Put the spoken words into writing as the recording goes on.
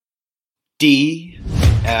DFS.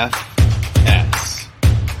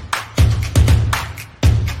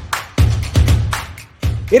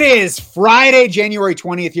 It is Friday, January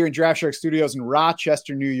 20th here in Draft Shark Studios in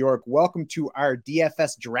Rochester, New York. Welcome to our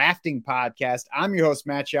DFS drafting podcast. I'm your host,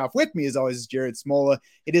 Matt Schauf. With me, as always, is Jared Smola.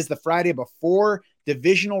 It is the Friday before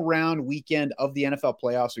divisional round weekend of the NFL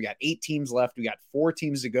playoffs. We got 8 teams left. We got 4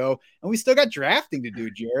 teams to go, and we still got drafting to do,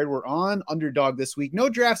 Jared. We're on Underdog this week. No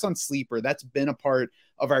drafts on Sleeper. That's been a part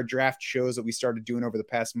of our draft shows that we started doing over the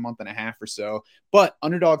past month and a half or so. But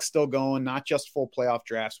Underdog's still going, not just full playoff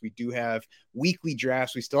drafts. We do have weekly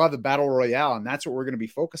drafts. We still have the Battle Royale, and that's what we're going to be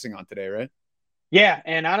focusing on today, right? Yeah,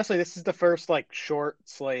 and honestly, this is the first short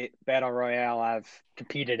slate Battle Royale I've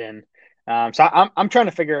competed in. So I'm trying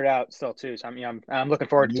to figure it out still too. So I'm looking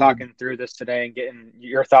forward to talking through this today and getting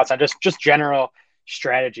your thoughts on just general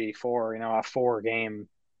strategy for a 4-game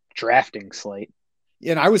drafting slate.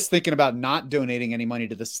 And I was thinking about not donating any money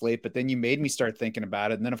to the slate, but then you made me start thinking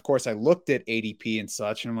about it. And then, of course, I looked at ADP and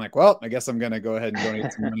such, and I'm like, well, I guess I'm going to go ahead and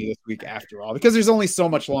donate some money this week after all, because there's only so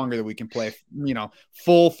much longer that we can play,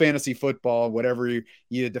 full fantasy football, whatever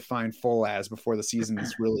you define full as, before the season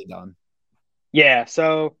is really done. Yeah.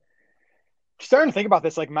 So starting to think about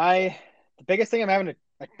this, the biggest thing I'm having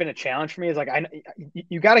been a challenge for me is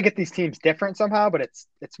you got to get these teams different somehow, but it's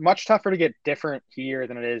much tougher to get different here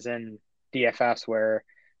than it is in DFS, where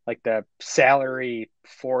the salary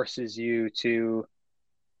forces you to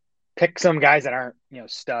pick some guys that aren't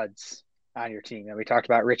studs on your team. And we talked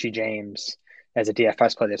about Richie James as a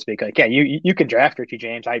DFS play this week. You can draft Richie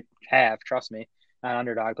James. I have, trust me, on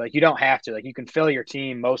Underdog. You don't have to. You can fill your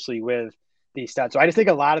team mostly with these studs. So I just think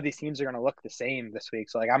a lot of these teams are going to look the same this week.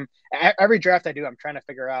 So every draft I do, I'm trying to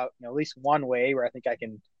figure out at least one way where I think I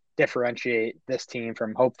can differentiate this team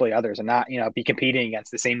from hopefully others and not be competing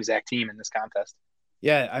against the same exact team in this contest.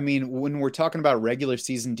 Yeah, I mean, when we're talking about regular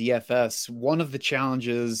season DFS, one of the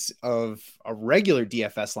challenges of a regular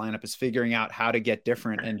DFS lineup is figuring out how to get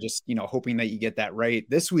different and just hoping that you get that right.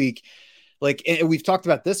 This week, we've talked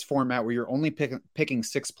about this format where you're only picking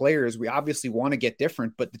 6 players. We obviously want to get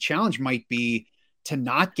different, but the challenge might be to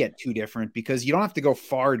not get too different, because you don't have to go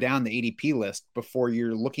far down the ADP list before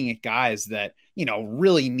you're looking at guys that,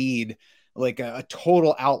 really need a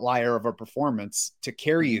total outlier of a performance to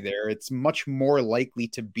carry you there. It's much more likely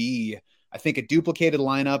to be, I think, a duplicated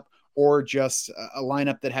lineup, or just a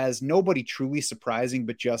lineup that has nobody truly surprising,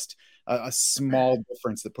 but just a small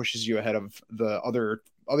difference that pushes you ahead of the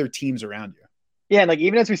other teams around you. Yeah. And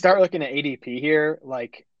even as we start looking at ADP here,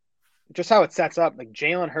 just how it sets up,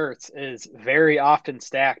 Jalen Hurts is very often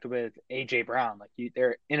stacked with AJ Brown.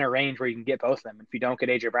 They're in a range where you can get both of them. If you don't get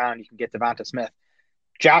AJ Brown, you can get Devonta Smith.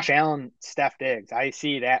 Josh Allen, Steph Diggs. I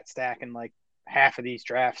see that stack in half of these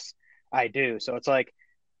drafts I do. So it's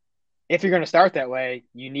if you're going to start that way,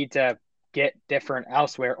 you need to get different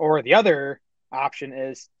elsewhere. Or the other option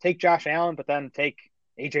is take Josh Allen, but then take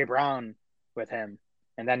AJ Brown with him,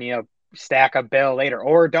 and then stack a bill later,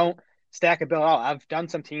 or don't stack a bill at all. I've done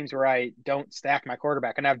some teams where I don't stack my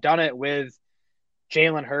quarterback, and I've done it with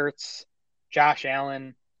Jalen Hurts, Josh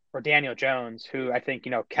Allen, or Daniel Jones, who I think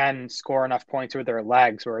can score enough points with their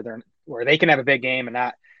legs where they can have a big game and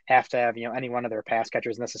not have to have any one of their pass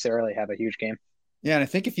catchers necessarily have a huge game. Yeah, and I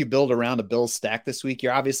think if you build around a Bills stack this week,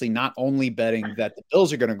 you're obviously not only betting that the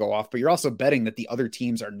Bills are going to go off, but you're also betting that the other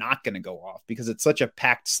teams are not going to go off, because it's such a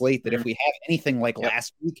packed slate that if we have anything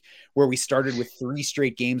last week, where we started with 3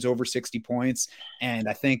 straight games over 60 points, and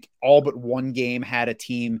I think all but one game had a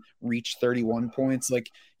team reach 31 points,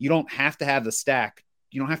 you don't have to have the stack.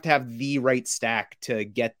 You don't have to have the right stack to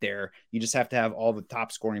get there. You just have to have all the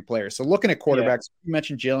top scoring players. So looking at quarterbacks, you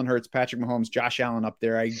mentioned Jalen Hurts, Patrick Mahomes, Josh Allen up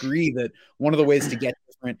there. I agree that one of the ways to get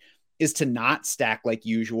different is to not stack like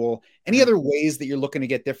usual. Any other ways that you're looking to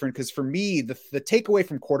get different? Because for me, the takeaway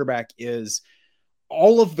from quarterback is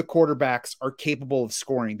all of the quarterbacks are capable of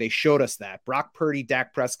scoring. They showed us that. Brock Purdy,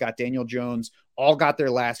 Dak Prescott, Daniel Jones, all got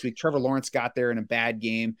there last week. Trevor Lawrence got there in a bad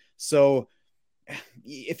game. So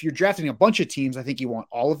if you're drafting a bunch of teams, I think you want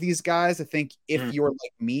all of these guys. I think if you're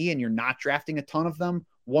like me and you're not drafting a ton of them,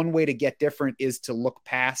 one way to get different is to look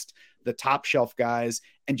past the top shelf guys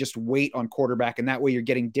and just wait on quarterback. And that way you're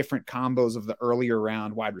getting different combos of the earlier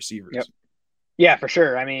round wide receivers. Yep. Yeah, for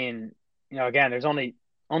sure. I mean, again, there's only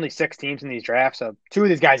 6 teams in these drafts. So 2 of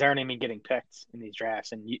these guys aren't even getting picked in these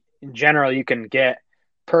drafts. And in general, you can get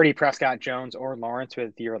Purdy, Prescott, Jones, or Lawrence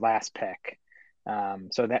with your last pick.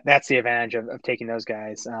 So that's the advantage of taking those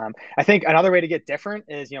guys. I think another way to get different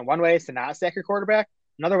is, one way is to not stack your quarterback.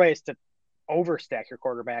 Another way is to overstack your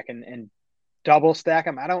quarterback and double stack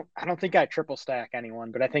them. I don't think I triple stack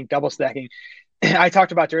anyone, but I think double stacking, I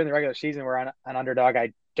talked about during the regular season where on Underdog,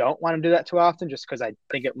 I don't want to do that too often, just because I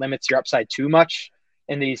think it limits your upside too much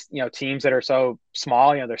in these, teams that are so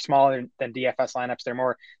small. They're smaller than DFS lineups. They're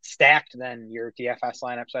more stacked than your DFS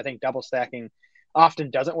lineup. So I think double stacking often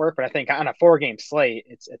doesn't work, but I think on a 4-game slate,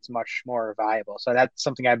 it's much more viable. So that's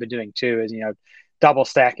something I've been doing too, is double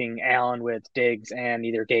stacking Allen with Diggs and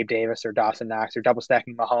either Gabe Davis or Dawson Knox, or double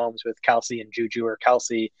stacking Mahomes with Kelsey and Juju, or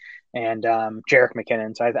Kelsey and Jerick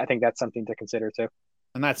McKinnon. So I think that's something to consider too.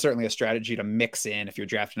 And that's certainly a strategy to mix in if you're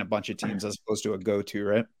drafting a bunch of teams as opposed to a go-to,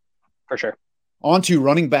 right? For sure. On to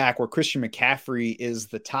running back, where Christian McCaffrey is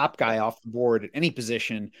the top guy off the board at any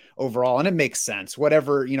position overall. And it makes sense.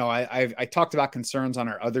 Whatever, I talked about concerns on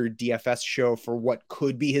our other DFS show for what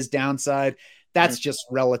could be his downside. That's just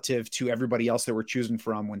relative to everybody else that we're choosing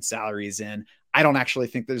from when salary is in. I don't actually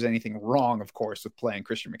think there's anything wrong, of course, with playing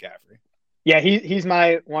Christian McCaffrey. Yeah, he's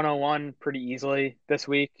my 101 pretty easily this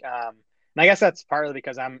week. And I guess that's partly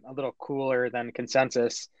because I'm a little cooler than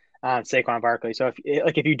consensus on Saquon Barkley. So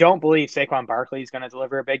if you don't believe Saquon Barkley is going to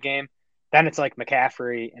deliver a big game, then it's like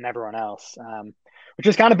McCaffrey and everyone else, which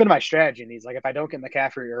has kind of been my strategy. And if I don't get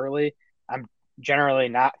McCaffrey early, I'm generally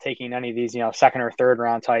not taking any of these, second or third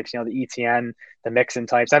round types, the ETN, the Mixon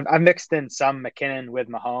types. I've mixed in some McKinnon with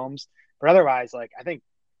Mahomes, but otherwise, I think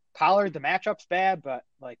Pollard, the matchup's bad, but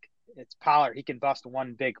it's Pollard. He can bust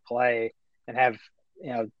one big play and have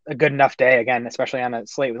a good enough day again, especially on a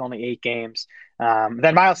slate with only 8 games.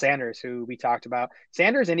 Then Miles Sanders, who we talked about,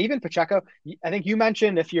 Sanders and even Pacheco. I think you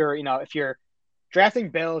mentioned if you're drafting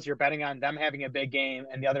Bills, you're betting on them having a big game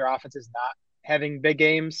and the other offenses not having big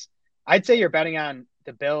games. I'd say you're betting on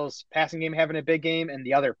the Bills passing game having a big game and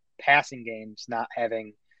the other passing games not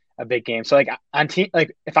having a big game. So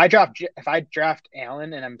if I draft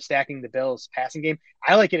Allen and I'm stacking the Bills passing game,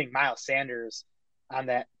 I like getting Miles Sanders on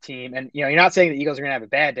that team. And, you're not saying the Eagles are going to have a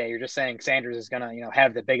bad day. You're just saying Sanders is going to,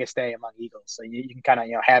 have the biggest day among Eagles. So you can kind of,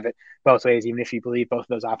 have it both ways, even if you believe both of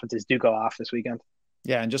those offenses do go off this weekend.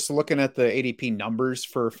 Yeah, and just looking at the ADP numbers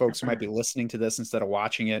for folks who might be listening to this instead of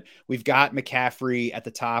watching it, we've got McCaffrey at the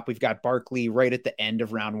top. We've got Barkley right at the end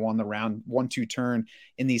of round one, the round 1-2 turn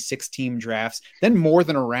in these 6-team drafts. Then more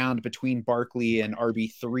than a round between Barkley and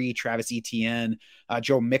RB3, Travis Etienne.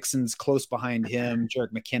 Joe Mixon's close behind him.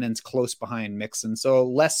 Jerick McKinnon's close behind Mixon. So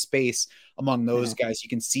less space among those guys. You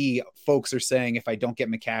can see folks are saying, if I don't get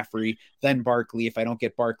McCaffrey, then Barkley. If I don't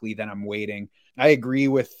get Barkley, then I'm waiting. I agree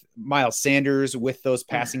with Miles Sanders with those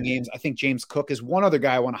passing games. I think James Cook is one other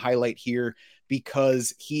guy I want to highlight here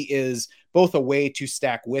because he is both a way to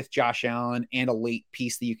stack with Josh Allen and a late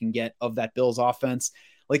piece that you can get of that Bills offense.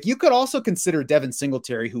 You could also consider Devin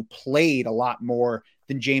Singletary, who played a lot more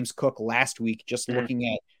than James Cook last week, just looking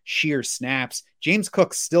at sheer snaps. James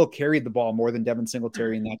Cook still carried the ball more than Devin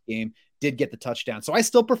Singletary in that game, did get the touchdown. So I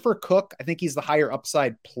still prefer Cook. I think he's the higher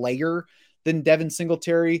upside player than Devin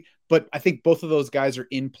Singletary, but I think both of those guys are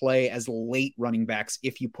in play as late running backs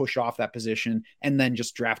if you push off that position and then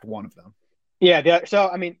just draft one of them. Yeah.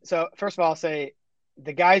 So first of all, I'll say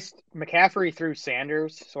the guys McCaffrey through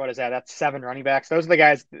Sanders. So what is that? That's 7 running backs. Those are the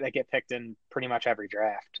guys that get picked in pretty much every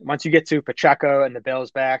draft. Once you get to Pacheco and the Bills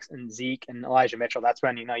backs and Zeke and Elijah Mitchell, that's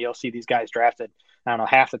when, you'll see these guys drafted, I don't know,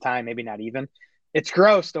 half the time, maybe not even. It's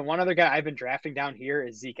gross. The one other guy I've been drafting down here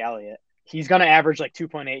is Zeke Elliott. He's going to average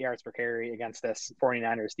 2.8 yards per carry against this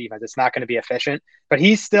 49ers defense. It's not going to be efficient, but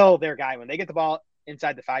he's still their guy. When they get the ball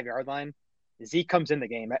inside the 5-yard line, Zeke comes in the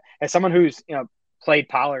game. As someone who's, played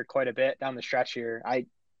Pollard quite a bit down the stretch here,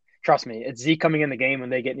 trust me, it's Zeke coming in the game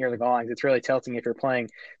when they get near the goal lines. It's really tilting if you're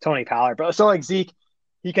playing Tony Pollard. But so Zeke,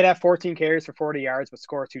 he could have 14 carries for 40 yards, but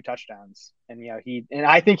score 2 touchdowns. And,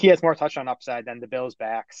 I think he has more touchdown upside than the Bills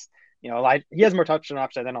backs. He has more touchdown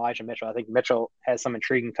upside than Elijah Mitchell. I think Mitchell has some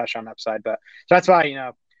intriguing touchdown upside, but so that's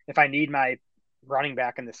why, if I need my running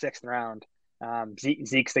back in the 6th round,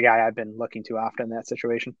 Zeke's the guy I've been looking to often in that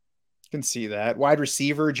situation. Can see that. Wide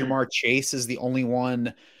receiver Jamar Chase is the only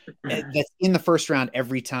one that's in the 1st round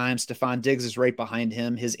every time. Stephon Diggs is right behind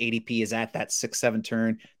him. His ADP is at that 6-7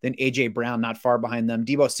 turn. Then AJ Brown not far behind them.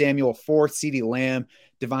 Deebo Samuel 4th, CeeDee Lamb,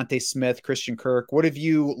 Devontae Smith, Christian Kirk. What have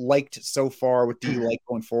you liked so far? What do you like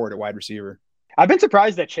going forward at wide receiver? I've been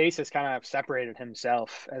surprised that Chase has kind of separated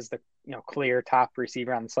himself as the clear top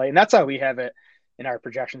receiver on the slate, and that's how we have it in our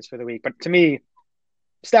projections for the week. But to me,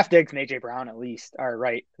 Steph Diggs and AJ Brown at least are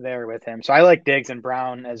right there with him. So I like Diggs and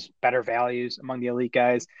Brown as better values among the elite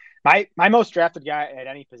guys. My most drafted guy at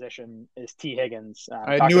any position is T. Higgins.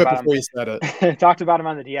 I knew it before you said it. Talked about him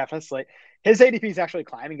on the DFS slate. His ADP is actually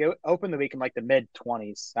climbing. It opened the week in the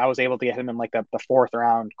mid-20s. I was able to get him in the 4th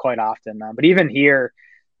round quite often. But even here,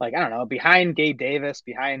 I don't know, behind Gabe Davis,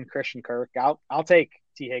 behind Christian Kirk, I'll take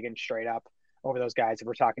T. Higgins straight up. over those guys if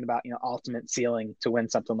we're talking about, ultimate ceiling to win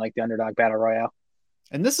something like the Underdog Battle Royale.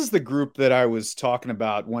 And this is the group that I was talking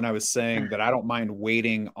about when I was saying that I don't mind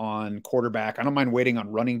waiting on quarterback. I don't mind waiting on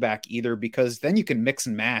running back either, because then you can mix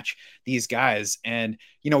and match these guys. And,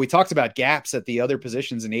 we talked about gaps at the other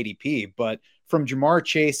positions in ADP, but from Ja'Marr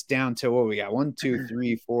Chase down to what we got, 1, 2,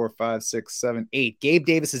 3, 4, 5, 6, 7, 8. Gabe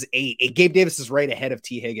Davis is 8. Gabe Davis is right ahead of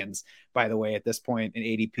T. Higgins, by the way, at this point in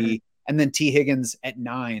ADP. And then T. Higgins at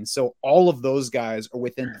 9. So all of those guys are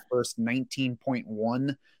within the first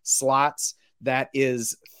 19.1 slots. That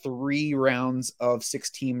is 3 rounds of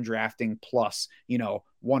 6-team drafting plus,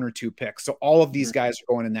 1 or 2 picks. So all of these guys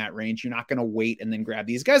are going in that range. You're not going to wait and then grab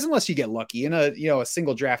these guys unless you get lucky. In a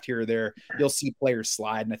single draft here or there, you'll see players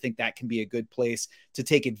slide. And I think that can be a good place to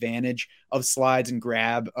take advantage of slides and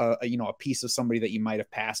grab a piece of somebody that you might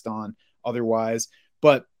have passed on otherwise.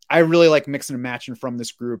 But I really like mixing and matching from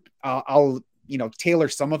this group. I'll tailor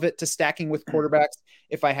some of it to stacking with quarterbacks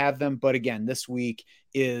if I have them. But again, this week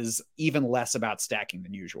is even less about stacking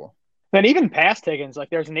than usual. Then even past Higgins, like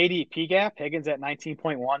there's an ADP gap. Higgins at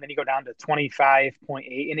 19.1, then you go down to 25.8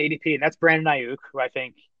 in ADP, and that's Brandon Ayuk, who I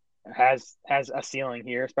think has a ceiling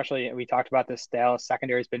here. Especially, we talked about this Dallas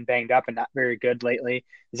secondary has been banged up and not very good lately.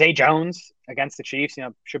 Zay Jones against the Chiefs,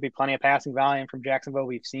 should be plenty of passing volume from Jacksonville.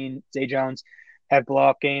 We've seen Zay Jones have blow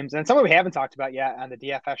up games, and someone we haven't talked about yet on the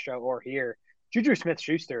DFS show or here, Juju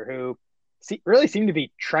Smith-Schuster, who really seemed to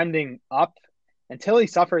be trending up until he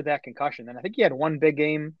suffered that concussion. And I think he had one big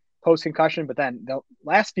game post-concussion, but then the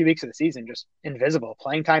last few weeks of the season, just invisible.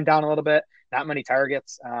 Playing time down a little bit, not many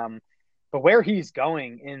targets. But where he's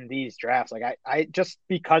going in these drafts, like I just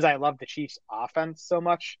because I love the Chiefs' offense so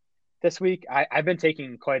much this week, I've been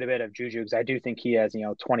taking quite a bit of Juju because I do think he has,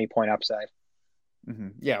 20-point upside. Mm-hmm.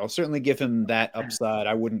 Yeah, I'll certainly give him that upside.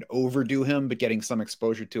 I wouldn't overdo him, but getting some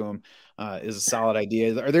exposure to him is a solid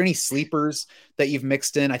idea. Are there any sleepers that you've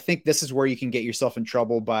mixed in? I think this is where you can get yourself in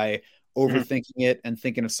trouble by overthinking it and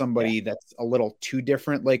thinking of somebody that's a little too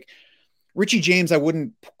different. Like Richie James, I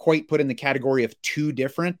wouldn't quite put in the category of too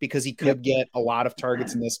different because he could get a lot of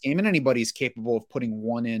targets in this game, and anybody's capable of putting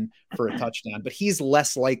one in for a touchdown, but he's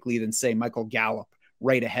less likely than, say, Michael Gallup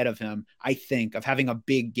right ahead of him, I think, of having a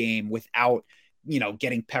big game without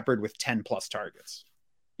getting peppered with 10 plus targets.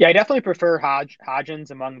 Yeah, I definitely prefer Hodgins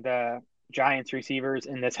among the Giants receivers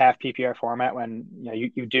in this half PPR format when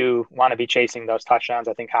you do want to be chasing those touchdowns.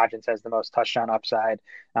 I think Hodgins has the most touchdown upside.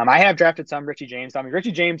 I have drafted some Richie James. I mean,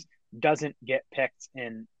 Richie James doesn't get picked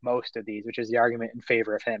in most of these, which is the argument in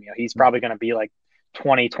favor of him. He's probably going to be like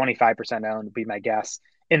 20-25% owned would be my guess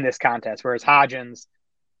in this contest, whereas Hodgins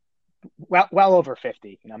well over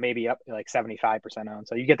 50, maybe up to like 75% owned.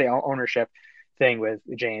 So you get the ownership thing with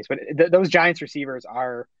James, but those Giants receivers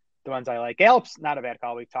are the ones I like. Gallup's not a bad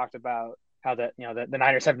call. We've talked about how the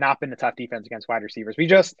Niners have not been a tough defense against wide receivers.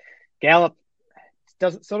 Gallup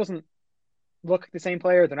doesn't look the same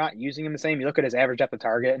player. They're not using him the same. You look at his average depth of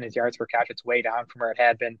target and his yards per catch, it's way down from where it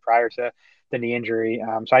had been prior to the knee injury.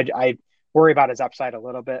 So I worry about his upside a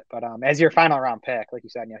little bit, but as your final round pick, like you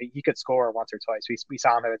said, he could score once or twice. We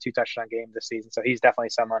saw him have a 2 touchdown game this season, so he's definitely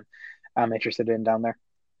someone I'm interested in down there.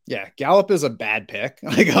 Yeah, Gallup is a bad pick,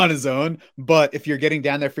 like on his own. But if you're getting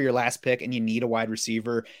down there for your last pick and you need a wide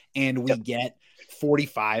receiver, and we get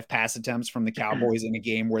 45 pass attempts from the Cowboys in a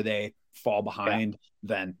game where they fall behind,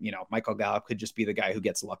 then Michael Gallup could just be the guy who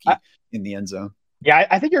gets lucky in the end zone. Yeah,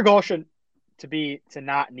 I think your goal should to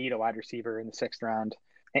not need a wide receiver in the 6th round,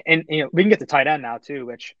 and we can get to tight end now too,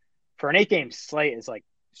 which for an 8-game slate is like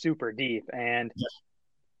super deep, and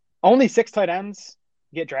only 6 tight ends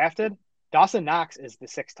get drafted. Dawson Knox is the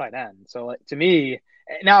 6th tight end. So to me,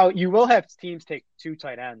 now you will have teams take 2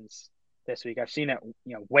 tight ends this week. I've seen it,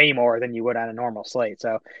 way more than you would on a normal slate.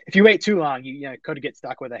 So if you wait too long, you could get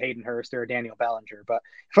stuck with a Hayden Hurst or a Daniel Bellinger. But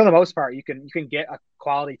for the most part, you can get a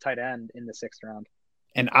quality tight end in the 6th round.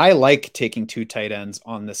 And I like taking 2 tight ends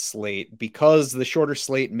on this slate because the shorter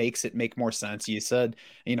slate makes it make more sense. You said,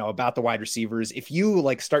 about the wide receivers. If you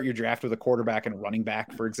start your draft with a quarterback and a running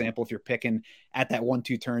back, for example, if you're picking at that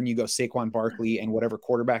 1-2 turn, you go Saquon Barkley and whatever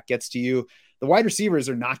quarterback gets to you, the wide receivers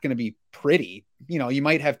are not going to be pretty. You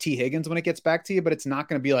might have T. Higgins when it gets back to you, but it's not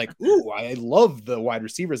going to be like, ooh, I love the wide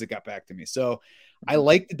receivers that got back to me. So I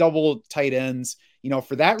like the double tight ends,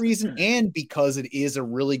 for that reason. And because it is a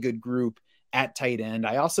really good group at tight end.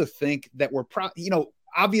 I also think that we're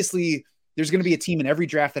obviously there's going to be a team in every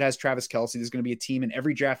draft that has Travis Kelce. There's going to be a team in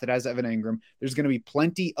every draft that has Evan Engram. There's going to be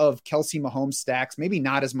plenty of Kelce Mahomes stacks, maybe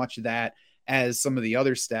not as much of that as some of the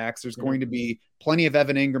other stacks. There's going to be plenty of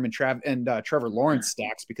Evan Engram and Trevor Lawrence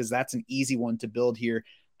stacks because that's an easy one to build here.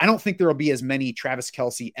 I don't think there will be as many Travis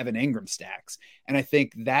Kelce, Evan Engram stacks. And I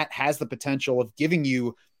think that has the potential of giving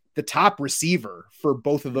you the top receiver for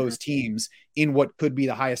both of those teams in what could be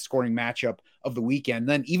the highest scoring matchup of the weekend.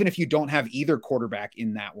 Then even if you don't have either quarterback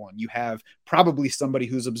in that one, you have probably somebody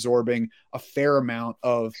who's absorbing a fair amount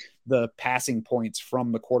of the passing points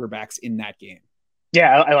from the quarterbacks in that game.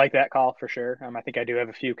 Yeah, I like that call for sure. I think I do have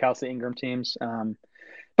a few Kelce Ingram teams.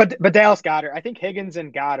 But Dallas Goedert, I think Higgins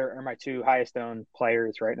and Goedert are my two highest owned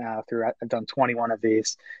players right now. I've done 21 of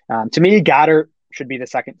these. To me, Goedert should be the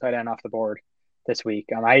second tight end off the board this week.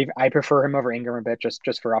 I prefer him over Ingram a bit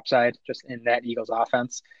just for upside, just in that Eagles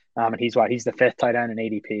offense. And he's the fifth tight end in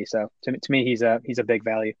ADP. So to me, he's a big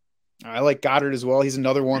value. I like Goedert as well. He's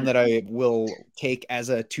another one that I will take as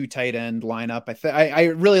a 2 tight end lineup. I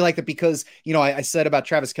really like that because, I said about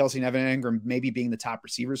Travis Kelce and Evan Engram maybe being the top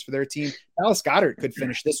receivers for their team. Dallas Goedert could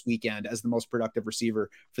finish this weekend as the most productive receiver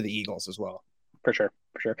for the Eagles as well. For sure.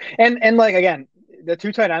 And like, again, the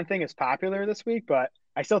 2 tight end thing is popular this week, but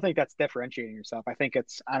I still think that's differentiating yourself. I think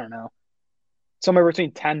it's, I don't know, somewhere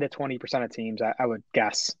between 10 to 20% of teams, I would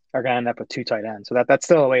guess, are going to end up with 2 tight ends. So that's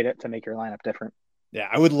still a way to make your lineup different. Yeah,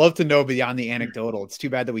 I would love to know beyond the anecdotal. It's too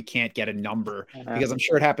bad that we can't get a number because I'm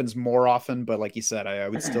sure it happens more often. But like you said, I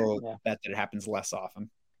would still bet that it happens less often.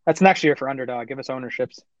 That's next year for Underdog. Give us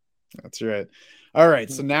ownerships. That's right. All right.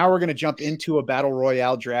 So now we're going to jump into a battle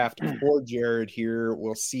royale draft for Jared here.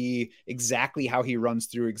 We'll see exactly how he runs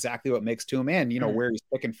through, exactly what makes to him, and, where he's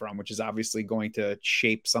picking from, which is obviously going to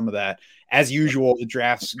shape some of that. As usual, the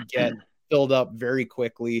drafts get filled up very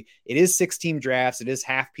quickly. It is 6-team drafts. It is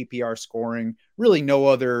half PPR scoring. Really no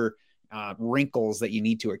other wrinkles that you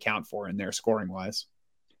need to account for in there scoring wise.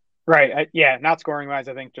 Right. Not scoring wise.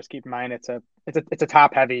 I think just keep in mind it's a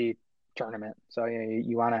top heavy tournament. So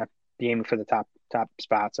you want to be aiming for the top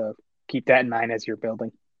spot. So keep that in mind as you're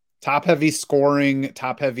building. Top heavy scoring,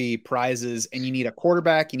 top heavy prizes, and you need a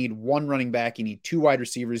quarterback, you need 1 running back, you need 2 wide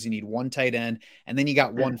receivers, you need 1 tight end, and then you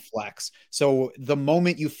got 1 flex. So the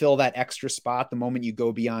moment you fill that extra spot, the moment you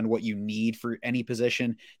go beyond what you need for any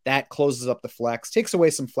position, that closes up the flex, takes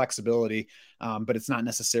away some flexibility, but it's not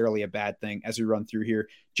necessarily a bad thing as we run through here.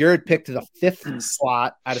 Jared picked the 5th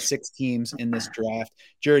slot out of 6 teams in this draft.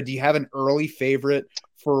 Jared, do you have an early favorite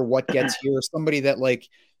for what gets here? Somebody that, like,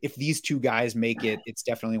 if these 2 guys make it, it's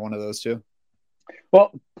definitely one of those 2.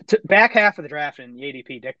 Well, back half of the draft, and the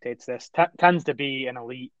ADP dictates this, tends to be an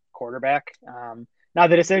elite quarterback. Now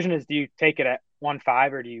the decision is, do you take it at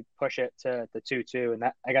 1-5 or do you push it to the 2-2? And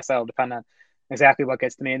that, I guess that'll depend on exactly what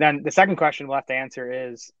gets to me. And then the second question we'll have to answer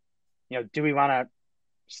is, do we want to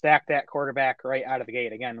stack that quarterback right out of the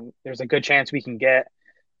gate? Again, there's a good chance we can get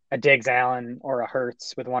a Diggs, Allen, or a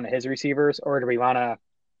Hurts with one of his receivers, or do we want to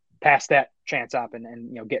pass that chance up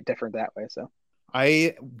and get different that way? So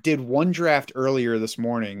I did one draft earlier this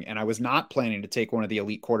morning, and I was not planning to take one of the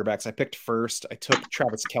elite quarterbacks. I picked first. I took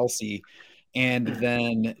Travis Kelce, and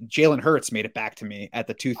then Jalen Hurts made it back to me at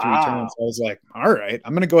the 2-3 turn. So I was like, all right,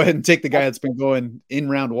 I'm going to go ahead and take the guy that's been going in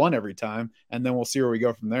round 1 every time, and then we'll see where we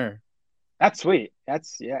go from there. That's sweet.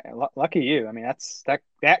 That's lucky you. I mean,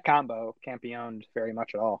 that combo can't be owned very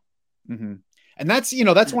much at all. Mm-hmm. And that's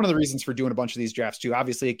one of the reasons for doing a bunch of these drafts too.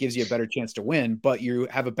 Obviously it gives you a better chance to win, but you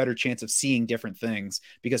have a better chance of seeing different things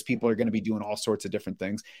because people are going to be doing all sorts of different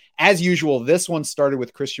things. As usual, this one started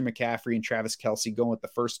with Christian McCaffrey and Travis Kelce going with the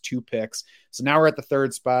first 2 picks. So now we're at the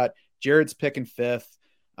 3rd spot. Jared's picking 5th.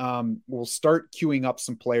 We'll start queuing up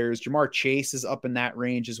some players. Jamar Chase is up in that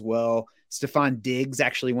range as well. Stephon Diggs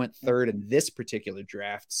actually went 3rd in this particular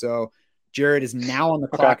draft. So Jared is now on the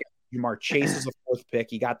clock. Jamar Chase is a 4th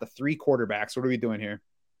pick. You got the 3 quarterbacks. What are we doing here?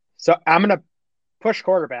 So I'm going to push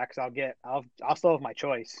quarterbacks. I'll still have my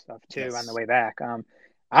choice of 2 on the way back. I'm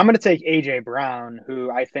going to take AJ Brown, who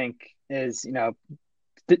I think is,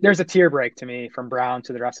 there's a tier break to me from Brown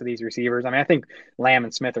to the rest of these receivers. I mean, I think Lamb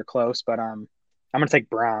and Smith are close, but I'm going to take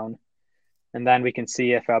Brown. And then we can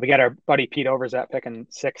see if we got our buddy Pete Overzet picking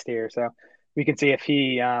 6th here. So we can see if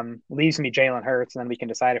he leaves me Jalen Hurts, and then we can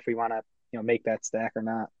decide if we want to, make that stack or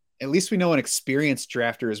not. At least we know an experienced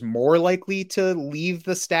drafter is more likely to leave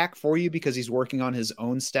the stack for you because he's working on his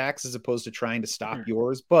own stacks as opposed to trying to stop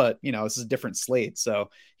yours. But, this is a different slate.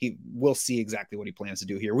 So we'll see exactly what he plans to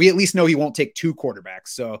do here. We at least know he won't take 2 quarterbacks.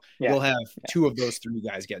 So we'll have 2 of those 3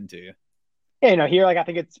 guys getting to you. Yeah, here, I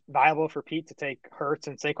think it's viable for Pete to take Hurts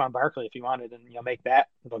and Saquon Barkley if he wanted and, make that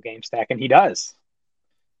little game stack. And he does.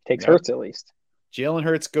 Takes Hurts at least. Jalen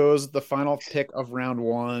Hurts goes the final pick of round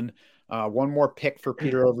 1. One more pick for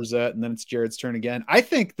Peter Overzet, and then it's Jared's turn again. I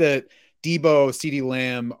think that Debo, CeeDee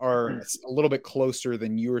Lamb are a little bit closer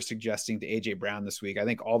than you were suggesting to AJ Brown this week. I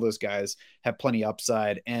think all those guys have plenty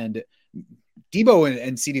upside, and Debo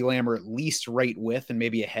and CeeDee Lamb are at least right with and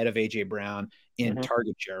maybe ahead of AJ Brown in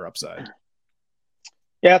target share upside.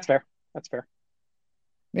 Yeah, that's fair. That's fair.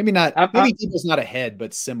 Maybe not. Maybe Debo's not ahead,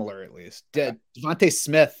 but similar at least. Okay. Devontae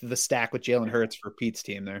Smith, the stack with Jalen Hurts for Pete's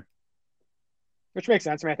team there, which makes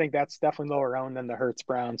sense. I mean, I think that's definitely lower owned than the Hurts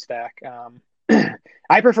Brown stack.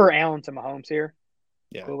 I prefer Allen to Mahomes here.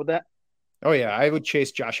 Yeah, cool with that. Oh yeah, I would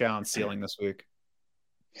chase Josh Allen ceiling this week.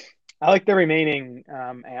 I like the remaining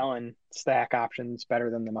Allen stack options better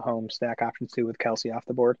than the Mahomes stack options too, with Kelsey off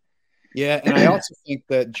the board. Yeah, and I also think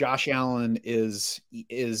that Josh Allen is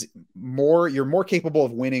more. You're more capable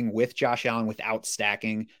of winning with Josh Allen without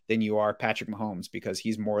stacking than you are Patrick Mahomes, because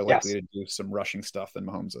he's more likely to do some rushing stuff than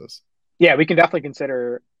Mahomes is. Yeah, we can definitely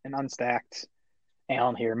consider an unstacked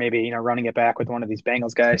Allen here. Maybe running it back with one of these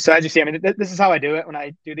Bengals guys. So I mean, this is how I do it when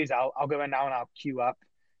I do these. I'll go in now and I'll queue up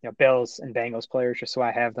Bills and Bengals players just so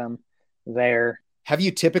I have them there. Have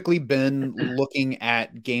you typically been looking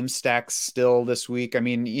at game stacks still this week? I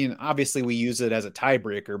mean, obviously we use it as a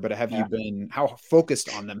tiebreaker, but have you been, how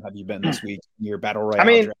focused on them have you been this week in your battle royale? I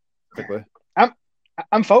mean,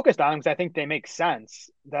 I'm focused on them because I think they make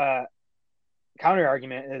sense. The counter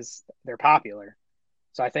argument is they're popular.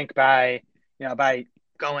 So I think by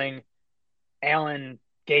going Allen,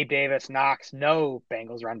 Gabe Davis, Knox, no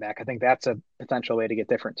Bengals run back, I think that's a potential way to get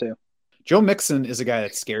different too. Joe Mixon is a guy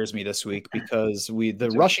that scares me this week because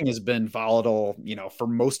the rushing has been volatile, for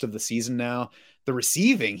most of the season now. The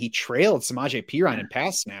receiving, he trailed Samaje Perine in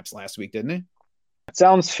pass snaps last week, didn't he? It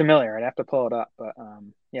sounds familiar. I'd have to pull it up, but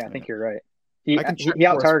I think you're right. He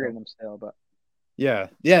out-targeted him still, but yeah,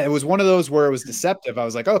 it was one of those where it was deceptive. I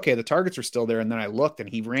was like, okay, the targets are still there, and then I looked, and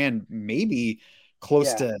he ran maybe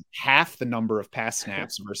close to half the number of pass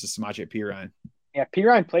snaps versus Samaje Perine. Yeah,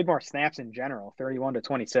 Perine played more snaps in general, 31 to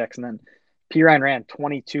 26, and then Perine ran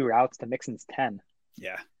 22 routes to Mixon's 10.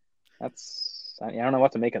 Yeah. I don't know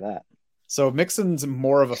what to make of that. So Mixon's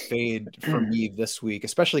more of a fade for me this week,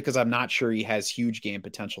 especially because I'm not sure he has huge game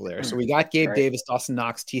potential there. So we got Gabe Davis, Dawson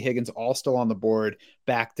Knox, T. Higgins all still on the board,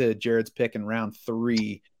 back to Jared's pick in round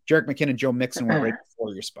 3. Jerick McKinnon, Joe Mixon went right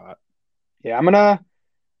before your spot. Yeah, I'm going to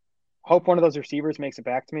hope one of those receivers makes it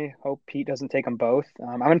back to me. Hope Pete doesn't take them both.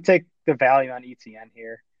 I'm going to take the value on ETN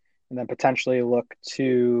here and then potentially look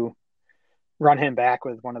to run him back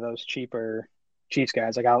with one of those cheaper Chiefs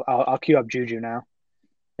guys. Like I'll queue up Juju now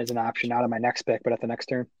as an option, not on my next pick, but at the next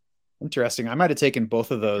turn. Interesting. I might have taken both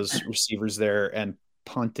of those receivers there and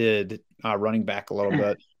punted running back a little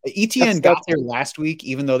bit. ETN got there last week,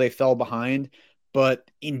 even though they fell behind. But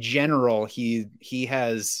in general, he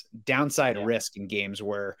has downside risk in games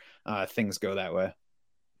where things go that way.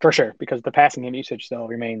 For sure, because the passing game usage still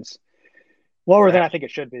remains lower than I think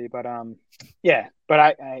it should be. But but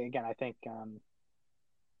I think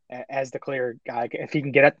as the clear guy, if he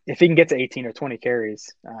can get to 18 or 20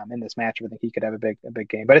 carries in this matchup, I think he could have a big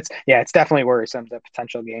game. But it's definitely worrisome, the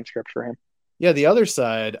potential game script for him. Yeah, the other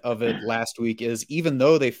side of it last week is even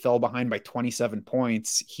though they fell behind by 27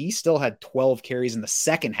 points, he still had 12 carries in the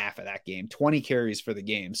second half of that game, 20 carries for the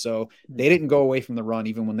game. So they didn't go away from the run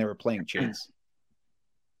even when they were playing Chase.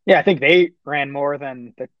 Yeah, I think they ran more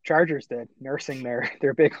than the Chargers did, nursing their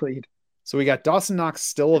big lead. So we got Dawson Knox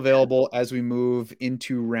still available as we move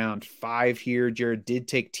into round 5 here. Jared did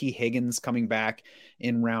take T. Higgins coming back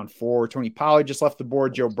in round 4. Tony Pollard just left the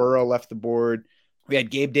board. Joe Burrow left the board. We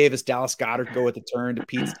had Gabe Davis, Dallas Goedert go with the turn to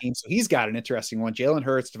Pete's team. So he's got an interesting one. Jalen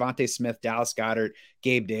Hurts, Devontae Smith, Dallas Goedert,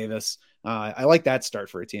 Gabe Davis. I like that start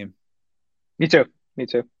for a team. Me too.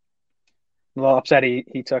 A little upset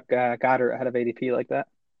he took Goddard ahead of ADP like that.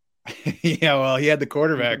 Yeah, well, he had the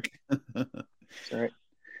quarterback. That's right.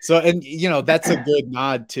 So, and that's a good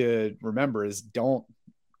nod to remember is don't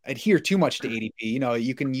adhere too much to ADP.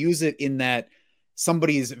 You can use it in that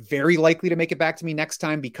somebody's very likely to make it back to me next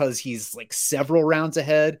time because he's like several rounds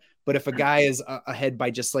ahead. But if a guy is ahead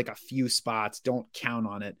by just like a few spots, don't count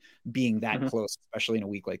on it being that close, especially in a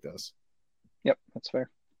week like this. Yep, that's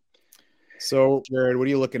fair. So, Jared, what are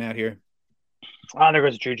you looking at here? Oh, there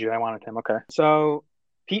goes Juju. I wanted him. Okay. So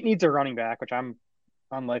Pete needs a running back, which I'm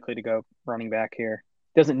unlikely to go running back here.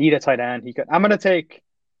 Doesn't need a tight end. I'm gonna take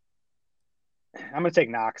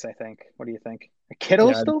Knox, I think. What do you think?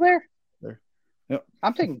 Kittle's still there? Yep.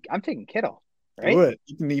 I'm taking Kittle. Right? Do it.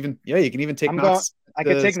 You can even take Knox. I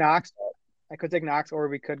could take Knox. I could take Knox, or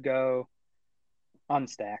we could go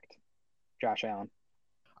unstacked Josh Allen.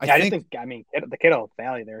 I think the Kittle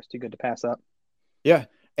value there is too good to pass up. Yeah.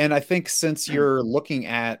 And I think since you're looking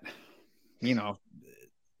at,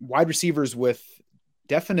 wide receivers with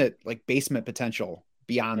definite like basement potential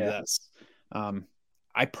beyond this,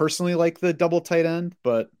 I personally like the double tight end,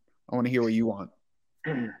 but I want to hear what you want.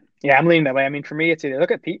 Yeah, I'm leaning that way. I mean, for me, it's either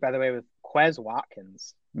look at Pete, by the way, with Quez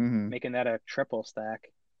Watkins Hmm. making that a triple stack.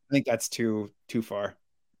 I think that's too far.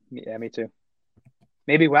 Yeah, me too.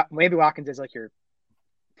 Maybe Watkins is like your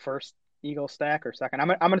first Eagle stack or second. I'm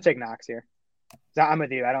gonna take Knox here. I'm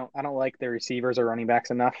with you. I don't like the receivers or running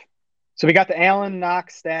backs enough. So we got the Allen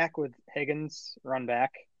Knox stack with Higgins run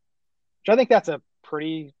back, which I think that's a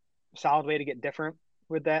pretty solid way to get different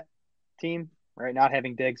with that team, right? Not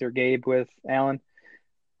having Diggs or Gabe with Allen.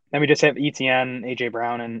 Then we just have ETN, AJ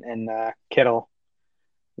Brown, and Kittle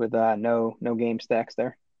with no game stacks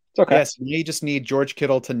there. It's okay. Yes, you just need George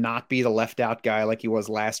Kittle to not be the left out guy like he was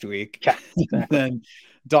last week. Yeah, And exactly. then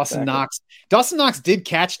Dawson Exactly. Knox. Dawson Knox did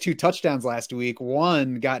catch 2 touchdowns last week.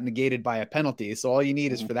 One got negated by a penalty. So all you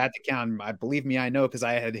need is Mhm. for that to count. I believe me, I know because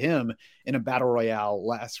I had him in a battle royale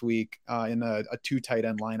last week in a 2 tight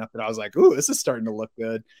end lineup. And I was like, ooh, this is starting to look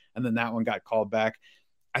good. And then that one got called back.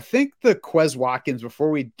 I think the Quez Watkins, before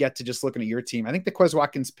we get to just looking at your team, I think the Quez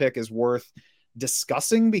Watkins pick is worth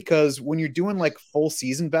discussing because when you're doing like full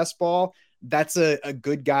season best ball, that's a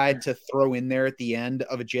good guy to throw in there at the end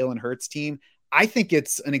of a Jalen Hurts team. I think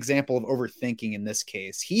it's an example of overthinking in this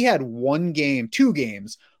case. He had 2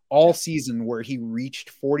 games all Yeah. season where he reached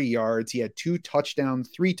 40 yards. He had 2 touchdowns,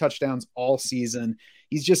 3 touchdowns all season.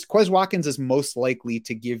 Quez Watkins is most likely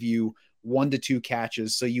to give you 1 to 2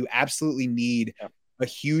 catches. So you absolutely need Yeah. a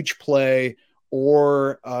huge play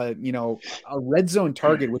or a red zone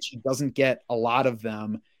target, which he doesn't get a lot of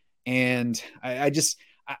them. And I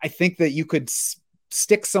think that you could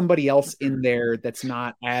stick somebody else in there that's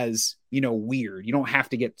not as weird. You don't have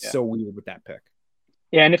to get Yeah. so weird with that pick.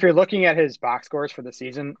 Yeah, and if you're looking at his box scores for the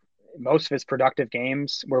season, most of his productive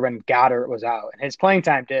games were when Goddard was out, and his playing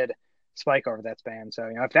time did spike over that span. So,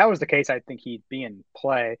 if that was the case, I think he'd be in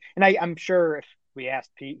play. And I'm sure if we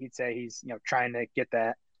asked Pete, he'd say he's trying to get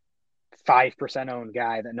that 5% owned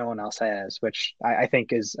guy that no one else has, which I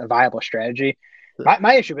think is a viable strategy.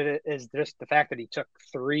 My issue with it is just the fact that he took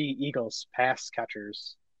 3 Eagles pass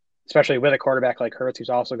catchers, especially with a quarterback like Hurts, who's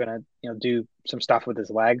also going to do some stuff with his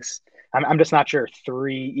legs. I'm just not sure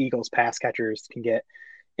 3 Eagles pass catchers can get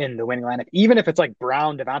in the winning lineup, even if it's like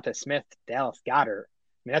Brown, Devonta Smith, Dallas Goddard.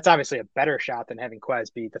 I mean, that's obviously a better shot than having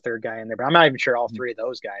Quez be the third guy in there. But I'm not even sure all 3 of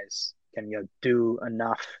those guys can do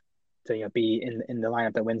enough to be in the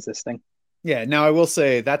lineup that wins this thing. Yeah, now I will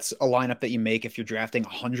say that's a lineup that you make if you're drafting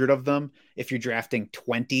 100 of them. If you're drafting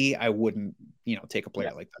 20, I wouldn't, take a player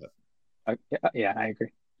Yeah, like that. yeah, I agree.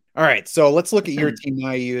 All right, so let's look at your team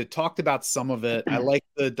now. You talked about some of it. I like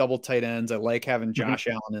the double tight ends. I like having Josh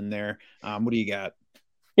Allen in there. What do you got?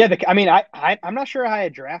 Yeah, I mean, I'm not sure how I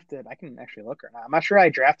drafted. I can actually look or not. I'm not sure I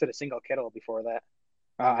drafted a single Kittle before that.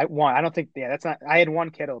 I don't think. Yeah, that's not. I had one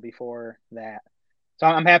Kittle before that, so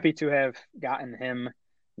I'm happy to have gotten him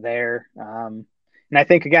there. And I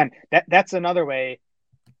think again that's another way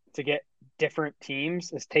to get different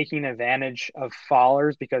teams is taking advantage of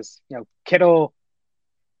fallers because Kittle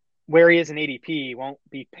where he is in ADP won't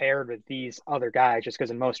be paired with these other guys just because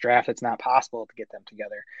in most drafts it's not possible to get them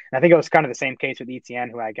together. And I think it was kind of the same case with ETN,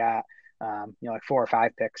 who I got, like 4 or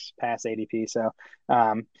 5 picks past ADP. So,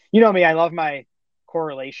 me, I love my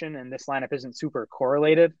correlation, and this lineup isn't super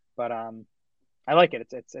correlated, but I like it.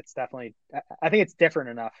 It's definitely. I think it's different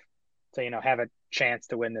enough to have a chance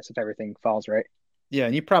to win this if everything falls right. Yeah,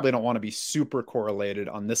 and you probably don't want to be super correlated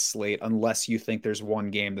on this slate unless you think there's one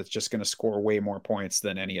game that's just going to score way more points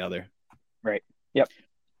than any other. Right. Yep.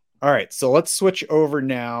 All right, so let's switch over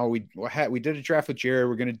now. We did a draft with Jared.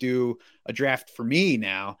 We're going to do a draft for me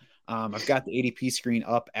now. I've got the ADP screen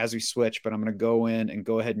up as we switch, but I'm going to go in and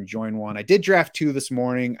go ahead and join one. I did draft 2 this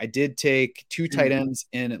morning. I did take 2 tight ends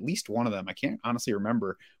in at least one of them. I can't honestly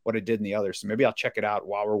remember what I did in the other, so maybe I'll check it out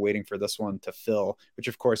while we're waiting for this one to fill, which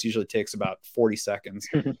of course usually takes about 40 seconds.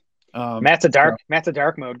 Matt's a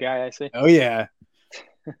dark mode guy. I see. Oh yeah,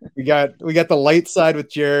 we got the light side with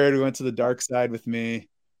Jared. We went to the dark side with me.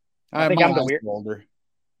 I think My I'm the eyes weird. are older.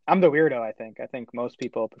 I'm the weirdo. I think most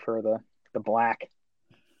people prefer the black.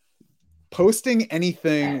 Posting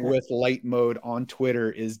anything with light mode on Twitter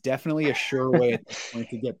is definitely a sure way at this point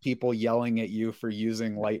to get people yelling at you for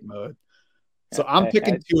using light mode. So I'm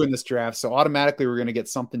picking 2 in this draft. So automatically we're going to get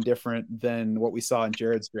something different than what we saw in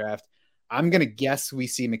Jared's draft. I'm going to guess we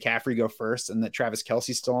see McCaffrey go first and that Travis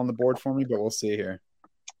Kelce's still on the board for me, but we'll see here.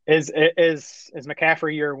 Is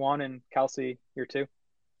McCaffrey year 1 and Kelce year 2?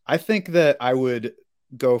 I think that I would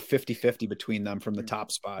go 50-50 between them from the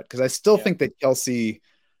top spot because I still think that Kelce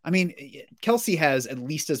has at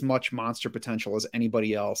least as much monster potential as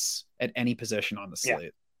anybody else at any position on the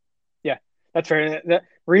slate. Yeah, that's fair. The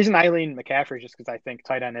reason I lean McCaffrey is just because I think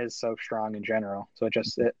tight end is so strong in general. So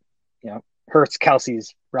hurts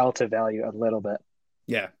Kelsey's relative value a little bit.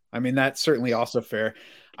 Yeah, I mean, that's certainly also fair.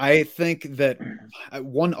 I think that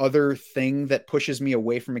one other thing that pushes me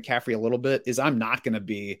away from McCaffrey a little bit is I'm not going to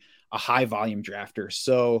be a high volume drafter.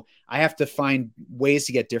 So I have to find ways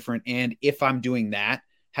to get different. And if I'm doing that,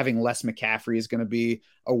 having less McCaffrey is going to be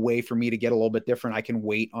a way for me to get a little bit different. I can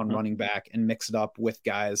wait on running back and mix it up with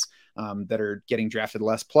guys that are getting drafted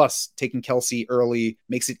less. Plus, taking Kelsey early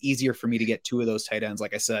makes it easier for me to get two of those tight ends.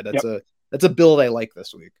 Like I said, that's a build I like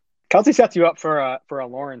this week. Kelsey sets you up for a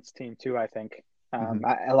Lawrence team too, I think.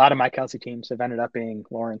 A lot of my Kelsey teams have ended up being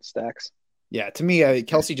Lawrence stacks. Yeah, to me,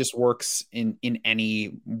 Kelsey just works in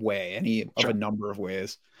any way, of a number of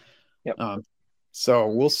ways. Yep. So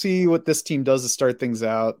we'll see what this team does to start things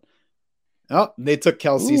out. Oh, they took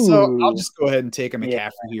Kelsey. Ooh. So I'll just go ahead and take a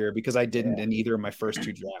McCaffrey here because I didn't in either of my first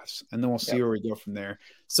two drafts. And then we'll see where we go from there.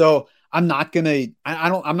 So I'm not gonna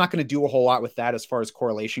do a whole lot with that as far as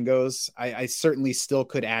correlation goes. I certainly still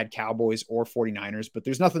could add Cowboys or 49ers, but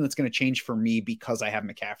there's nothing that's gonna change for me because I have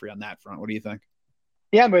McCaffrey on that front. What do you think?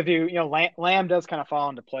 Yeah, I'm with you. You know, Lamb does kind of fall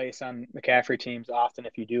into place on McCaffrey teams often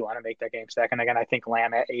if you do want to make that game stack. And again, I think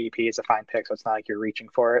Lamb at ADP is a fine pick, so it's not like you're reaching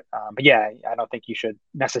for it. But yeah, I don't think you should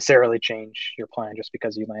necessarily change your plan just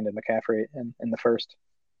because you landed McCaffrey in the first.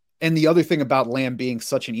 And the other thing about Lamb being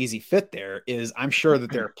such an easy fit there is I'm sure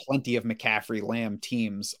that there are plenty of McCaffrey Lamb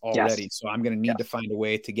teams already. Yes. So I'm going to need to find a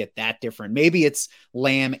way to get that different. Maybe it's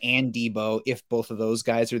Lamb and Debo if both of those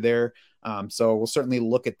guys are there. So we'll certainly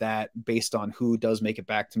look at that based on who does make it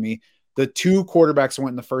back to me. The two quarterbacks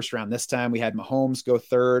went in the first round this time. We had Mahomes go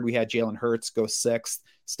third. We had Jalen Hurts go sixth.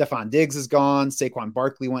 Stephon Diggs is gone. Saquon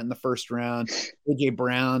Barkley went in the first round. A.J.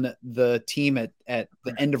 Brown, the team at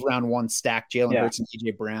the end of round one stacked Jalen Hurts and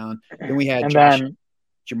A.J. Brown. Then we had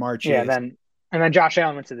Jamar Chase. Yeah, and then Josh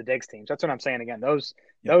Allen went to the Diggs teams. That's what I'm saying again. Those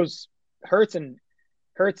Hurts,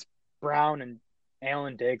 Brown, and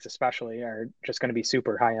Allen Diggs especially are just going to be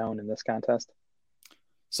super high owned in this contest.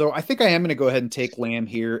 So I think I am going to go ahead and take Lamb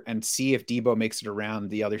here and see if Debo makes it around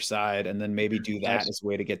the other side and then maybe do that as a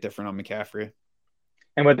way to get different on McCaffrey.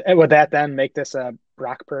 And would that then make this a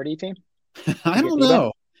Brock Purdy team? I don't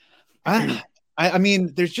know. I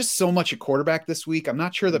mean, there's just so much at quarterback this week. I'm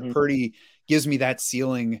not sure that Purdy gives me that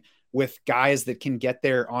ceiling with guys that can get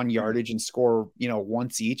there on yardage and score,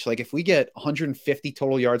 once each. Like if we get 150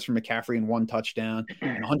 total yards from McCaffrey and one touchdown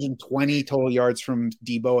and 120 total yards from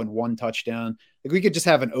Debo and one touchdown, like we could just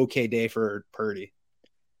have an okay day for Purdy.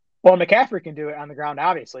 Well, McCaffrey can do it on the ground,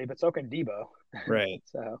 obviously, but so can Debo. Right.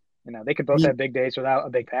 So, they could both have big days without a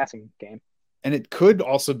big passing game. And it could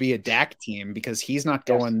also be a Dak team because he's not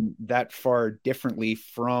going that far differently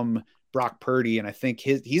from Brock Purdy. And I think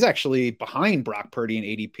he's actually behind Brock Purdy in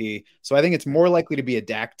ADP. So I think it's more likely to be a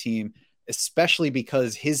Dak team, especially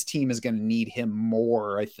because his team is going to need him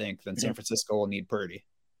more, I think, than San Francisco will need Purdy.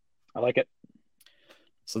 I like it.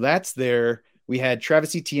 So that's there. We had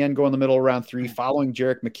Travis Etienne go in the middle of round 3 following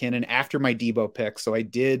Jerick McKinnon after my Debo pick. So I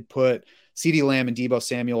did put CeeDee Lamb and Debo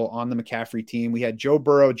Samuel on the McCaffrey team. We had Joe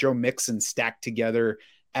Burrow, Joe Mixon stacked together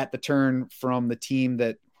at the turn from the team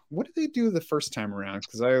that, what did they do the first time around?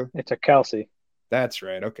 It's a Kelsey. That's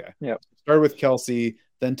right. Okay. Yeah. Started with Kelsey,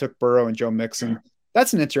 then took Burrow and Joe Mixon.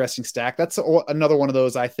 That's an interesting stack. That's another one of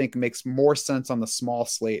those I think makes more sense on the small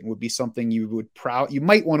slate and would be something you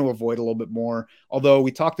might want to avoid a little bit more. Although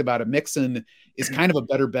we talked about it, Mixon is kind of a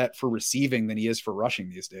better bet for receiving than he is for rushing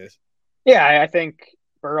these days. Yeah, I think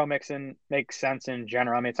Burrow Mixon makes sense in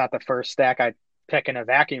general. I mean, it's not the first stack I pick in a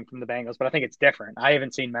vacuum from the Bengals, but I think it's different. I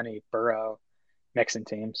haven't seen many Burrow Mixon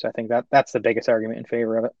teams, so I think that's the biggest argument in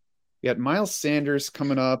favor of it. We had Miles Sanders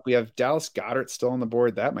coming up. We have Dallas Goedert still on the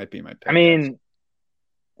board. That might be my pick. I mean,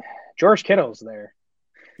 George Kittle's there.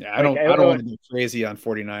 Yeah, I don't want to be crazy on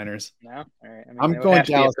 49ers. No? All right. I'm going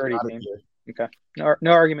Dallas Goedert here. Okay.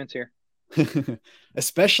 No arguments here.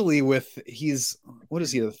 Especially with what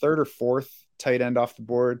is he, the third or fourth tight end off the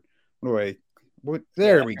board?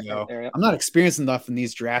 There we go. I'm not experienced enough in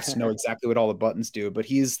these drafts to know exactly what all the buttons do, but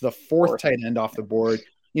he's the fourth tight end off the board.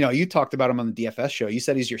 You talked about him on the DFS show. You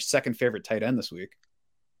said he's your second favorite tight end this week.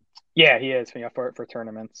 Yeah, he is for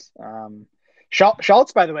tournaments.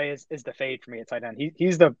 Schultz, by the way, is the fade for me at tight end.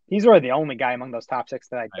 He's really the only guy among those top 6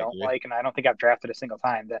 that I don't like, and I don't think I've drafted a single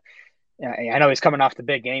time. I know he's coming off the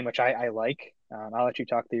big game, which I like. I'll let you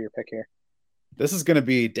talk through your pick here. This is going to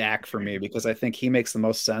be Dak for me because I think he makes the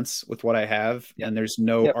most sense with what I have, and there's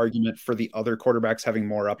no argument for the other quarterbacks having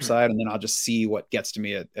more upside, and then I'll just see what gets to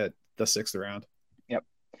me at the 6th round. Yep.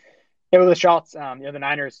 Yeah, with the Schultz, the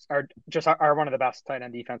Niners are one of the best tight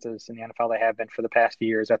end defenses in the NFL. They have been for the past few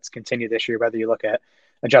years. That's continued this year, whether you look at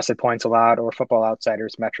adjusted points allowed or Football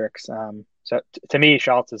Outsiders metrics. So to me,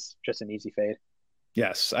 Schultz is just an easy fade.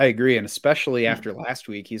 Yes, I agree. And especially after last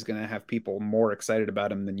week, he's going to have people more excited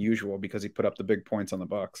about him than usual because he put up the big points on the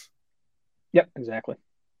Bucks. Yep, exactly.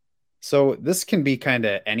 So this can be kind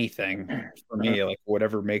of anything for me, like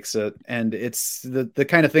whatever makes it. And it's the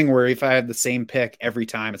kind of thing where if I have the same pick every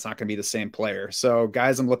time, it's not going to be the same player. So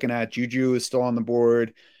guys, I'm looking at Juju is still on the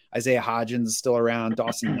board. Isaiah Hodgins is still around.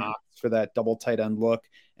 Dawson Knox for that double tight end look.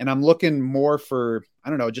 And I'm looking more for, I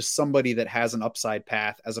don't know, just somebody that has an upside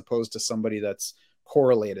path as opposed to somebody that's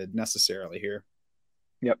correlated necessarily here.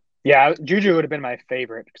 Yep. Yeah, Juju would have been my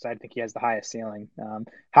favorite because I think he has the highest ceiling.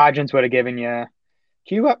 Hodgins would have given you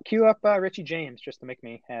cue up Richie James just to make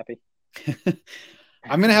me happy.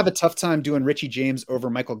 I'm going to have a tough time doing Richie James over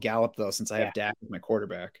Michael Gallup, though, since I have Dak as my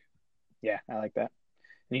quarterback. Yeah, I like that.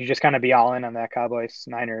 And you just kind of be all in on that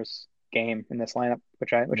Cowboys-Niners game in this lineup,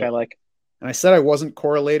 which I like. And I said I wasn't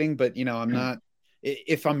correlating, but, I'm not.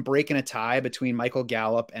 If I'm breaking a tie between Michael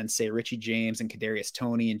Gallup and, say, Richie James and Kadarius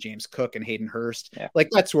Toney and James Cook and Hayden Hurst,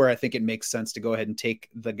 that's where I think it makes sense to go ahead and take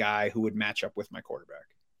the guy who would match up with my quarterback.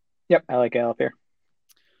 Yep, I like Gallup here.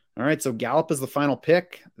 All right, so Gallup is the final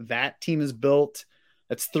pick. That team is built.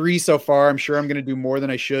 That's 3 so far. I'm sure I'm going to do more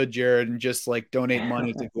than I should, Jared, and just donate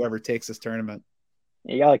money to whoever takes this tournament.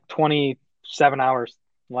 You got 27 hours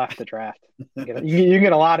left to draft. You can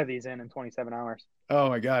get a lot of these in 27 hours. Oh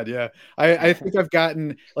my God, yeah. I think I've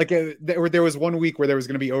gotten there was 1 week where there was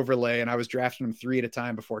going to be overlay, and I was drafting them 3 at a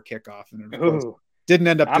time before kickoff, and didn't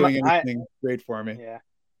end up doing anything great for me. Yeah,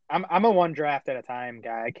 I'm a 1 draft at a time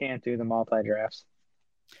guy. I can't do the multi drafts.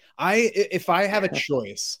 If I have a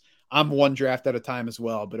choice, I'm 1 draft at a time as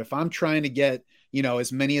well. But if I'm trying to get,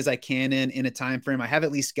 as many as I can in a time frame, I have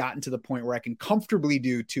at least gotten to the point where I can comfortably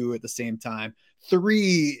do 2 at the same time.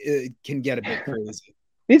 3 can get a bit crazy.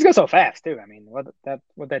 These go so fast too. I mean, would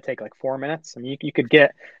that take 4 minutes? I mean, you could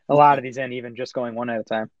get a lot of these in even just going 1 at a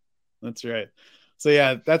time. That's right. So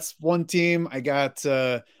yeah, that's 1 team. I got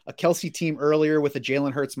a Kelsey team earlier with a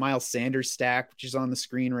Jalen Hurts, Miles Sanders stack, which is on the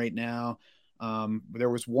screen right now. There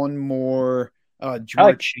was 1 more.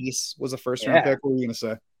 Ja'Marr Chase was a first round pick. What were you gonna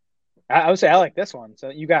say? I would say I like this one. So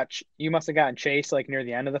you must have gotten Chase near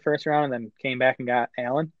the end of the first round, and then came back and got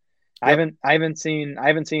Allen. Yep. I haven't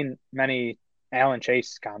seen many Allen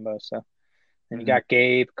Chase combos. So, and you got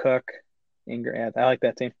Gabe, Cook, Ingram. Yeah, I like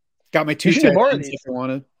that team. Got my 2 tight ends if you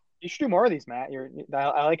wanted. You should do more of these, Matt.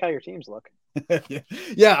 I like how your teams look.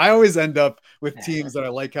 Yeah, I always end up with teams that I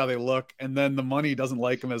like how they look, and then the money doesn't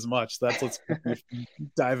like them as much. That's what's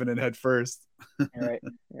diving in head first. All right.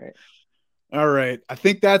 All right. I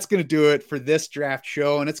think that's going to do it for this draft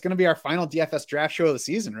show, and it's going to be our final DFS draft show of the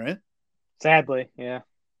season, right? Sadly, yeah.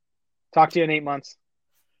 Talk to you in 8 months.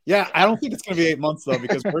 Yeah, I don't think it's going to be 8 months, though,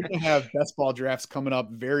 because we're going to have best ball drafts coming up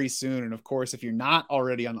very soon. And, of course, if you're not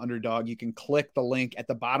already on Underdog, you can click the link at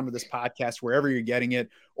the bottom of this podcast, wherever you're getting it,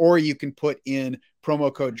 or you can put in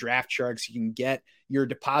promo code DraftSharks. You can get your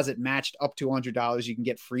deposit matched up to $100. You can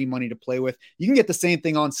get free money to play with. You can get the same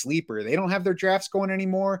thing on Sleeper. They don't have their drafts going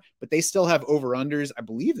anymore, but they still have over-unders. I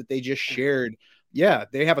believe that they just shared –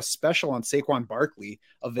 they have a special on Saquon Barkley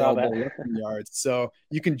available rushing yards. So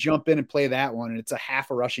you can jump in and play that one, and it's a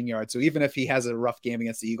half a rushing yard. So even if he has a rough game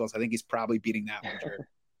against the Eagles, I think he's probably beating that one, Jared.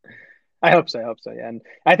 I hope so. Yeah. And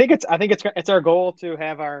I think it's our goal to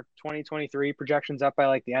have our 2023 projections up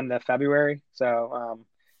by the end of February. So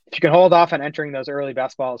if you can hold off on entering those early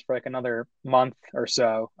best balls for another month or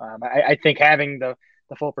so, I think having the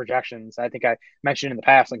full projections, I think I mentioned in the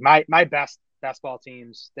past, my best ball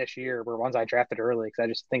teams this year were ones I drafted early because I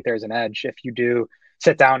just think there's an edge if you do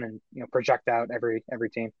sit down and project out every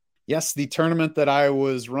team. Yes, the tournament that I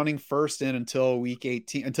was running first in until week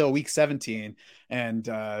 17, and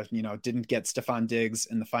didn't get Stephon Diggs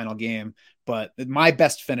in the final game, but my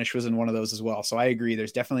best finish was in one of those as well. So I agree,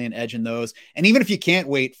 there's definitely an edge in those. And even if you can't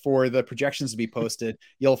wait for the projections to be posted,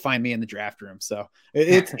 you'll find me in the draft room. So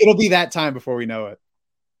it'll be that time before we know it.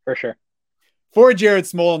 For sure. For Jared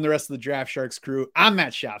Small and the rest of the Draft Sharks crew, I'm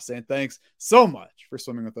Matt Schaff saying thanks so much for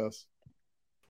swimming with us.